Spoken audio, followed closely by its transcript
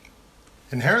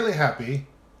Inherently Happy,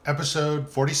 episode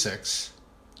 46,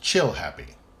 Chill Happy.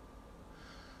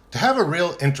 To have a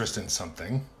real interest in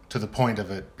something, to the point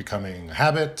of it becoming a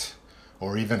habit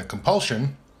or even a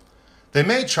compulsion, they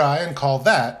may try and call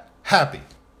that happy.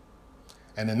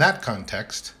 And in that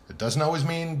context, it doesn't always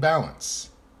mean balance.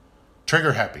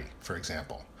 Trigger happy, for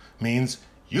example, means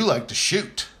you like to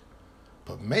shoot,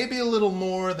 but maybe a little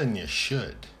more than you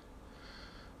should.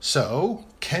 So,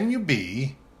 can you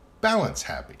be balance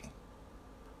happy?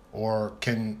 Or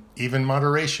can even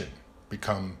moderation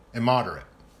become immoderate?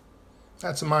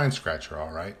 That's a mind scratcher,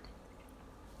 all right.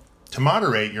 To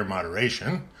moderate your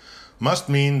moderation must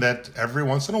mean that every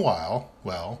once in a while,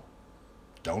 well,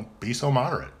 don't be so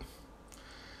moderate.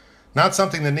 Not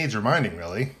something that needs reminding,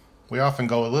 really. We often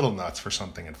go a little nuts for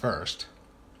something at first.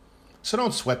 So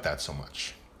don't sweat that so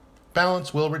much.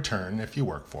 Balance will return if you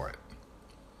work for it.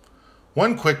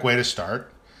 One quick way to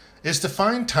start is to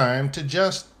find time to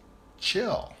just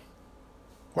chill.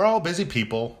 We're all busy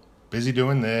people, busy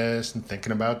doing this and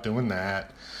thinking about doing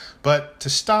that. But to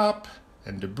stop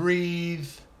and to breathe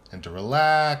and to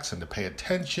relax and to pay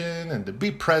attention and to be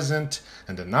present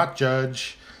and to not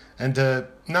judge and to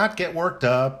not get worked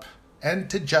up and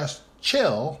to just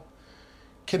chill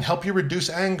can help you reduce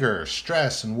anger,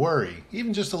 stress, and worry,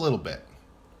 even just a little bit.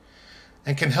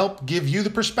 And can help give you the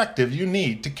perspective you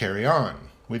need to carry on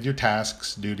with your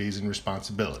tasks, duties, and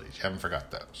responsibilities. You haven't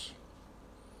forgot those.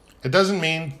 It doesn't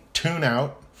mean tune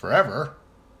out forever.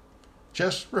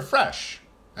 Just refresh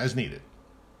as needed.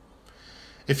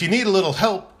 If you need a little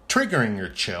help triggering your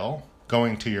chill,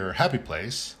 going to your happy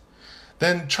place,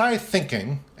 then try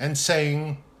thinking and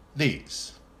saying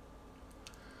these.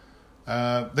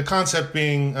 The concept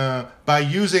being, by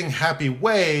using happy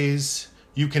ways,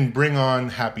 you can bring on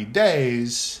happy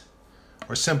days,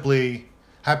 or simply,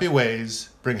 happy ways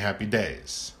bring happy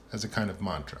days, as a kind of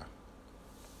mantra.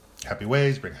 Happy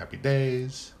ways bring happy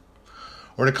days.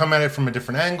 Or to come at it from a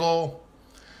different angle,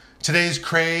 today's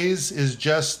craze is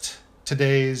just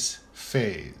today's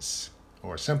phase.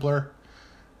 Or simpler,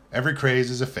 every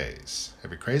craze is a phase.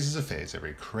 Every craze is a phase.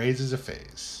 Every craze is a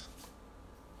phase.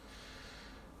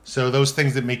 So those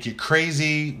things that make you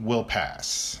crazy will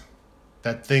pass.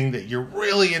 That thing that you're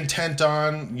really intent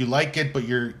on, you like it, but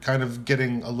you're kind of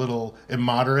getting a little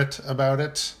immoderate about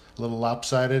it, a little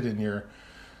lopsided in your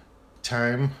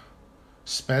time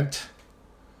spent.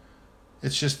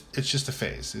 It's just a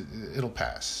phase. It'll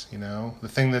pass, you know? The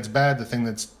thing that's bad, the thing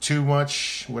that's too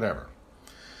much, whatever.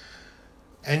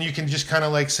 And you can just kind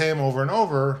of like say them over and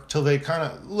over till they kind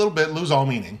of a little bit lose all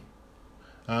meaning.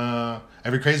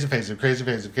 Every crazy phase, every crazy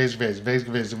phase, every crazy phase,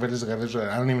 every crazy phase,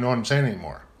 I don't even know what I'm saying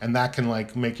anymore. And that can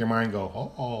like make your mind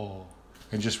go, oh,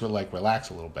 and just like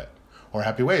relax a little bit. Or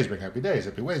happy ways bring happy days,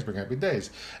 happy ways bring happy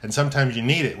days. And sometimes you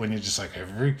need it when you're just like,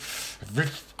 every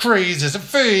craze is a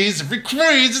phase, every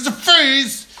craze is a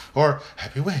phase. Or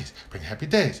happy ways bring happy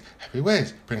days, happy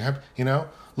ways bring happy, you know?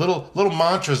 Little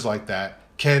mantras like that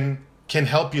can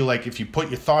help you, like if you put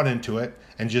your thought into it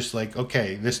and just like,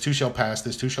 okay, this too shall pass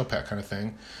kind of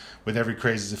thing, with every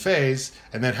craze is a phase.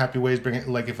 And then happy ways bring it,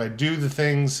 like if I do the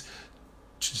things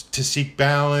to seek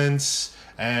balance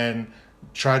and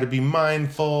try to be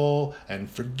mindful and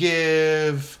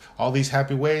forgive, all these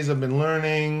happy ways I've been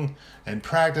learning and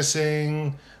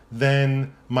practicing,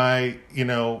 then my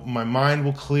mind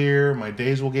will clear, my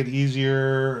days will get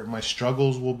easier, my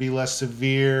struggles will be less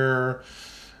severe.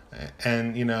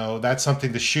 And, that's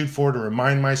something to shoot for, to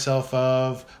remind myself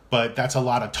of, but that's a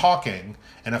lot of talking.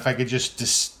 And if I could just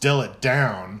distill it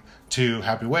down to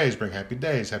happy ways bring happy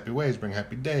days, happy ways bring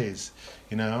happy days,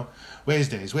 ways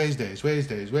days,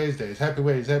 happy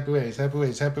ways, happy ways, happy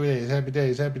ways, happy ways, happy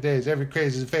days, every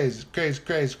craze is a phase,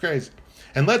 craze.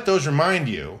 And let those remind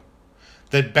you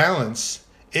that balance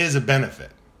is a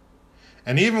benefit.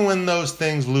 And even when those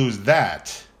things lose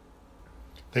that,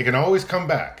 they can always come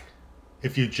back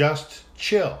if you just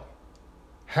chill.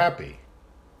 Happy.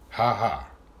 Ha ha.